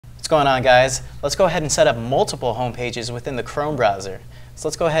going on, guys? Let's go ahead and set up multiple home pages within the Chrome browser. So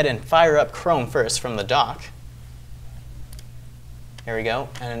let's go ahead and fire up Chrome first from the dock. There we go.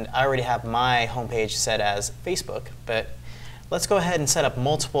 And I already have my home page set as Facebook, but let's go ahead and set up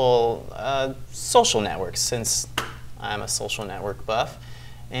multiple social networks since I'm a social network buff.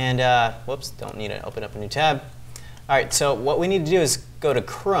 And whoops, don't need to open up a new tab. All right, so what we need to do is go to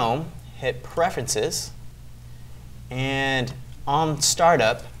Chrome, hit Preferences, and on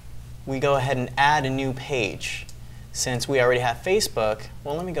Startup, we go ahead and add a new page. Since we already have Facebook,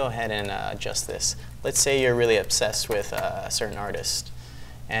 well, let me go ahead and adjust this. Let's say you're really obsessed with a certain artist,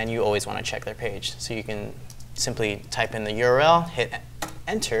 and you always want to check their page. So you can simply type in the URL, hit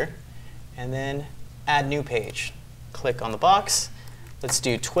Enter, and then Add New Page. Click on the box. Let's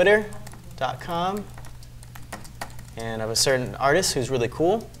do twitter.com, and of a certain artist who's really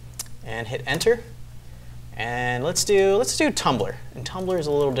cool, and hit Enter. And let's do Tumblr. And Tumblr is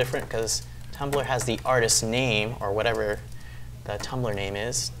a little different because Tumblr has the artist's name, or whatever the Tumblr name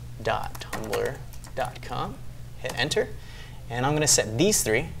is, .tumblr.com. Hit Enter. And I'm going to set these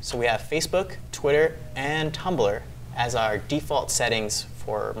three. So we have Facebook, Twitter, and Tumblr as our default settings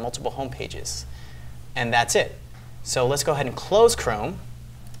for multiple home pages. And that's it. So let's go ahead and close Chrome,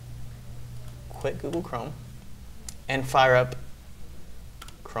 quit Google Chrome, and fire up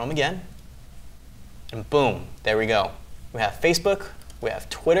Chrome again. And boom, there we go. We have Facebook, we have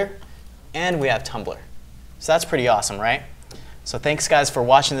Twitter, and we have Tumblr. So that's pretty awesome, right? So thanks, guys, for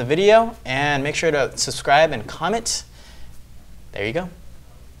watching the video, and make sure to subscribe and comment. There you go.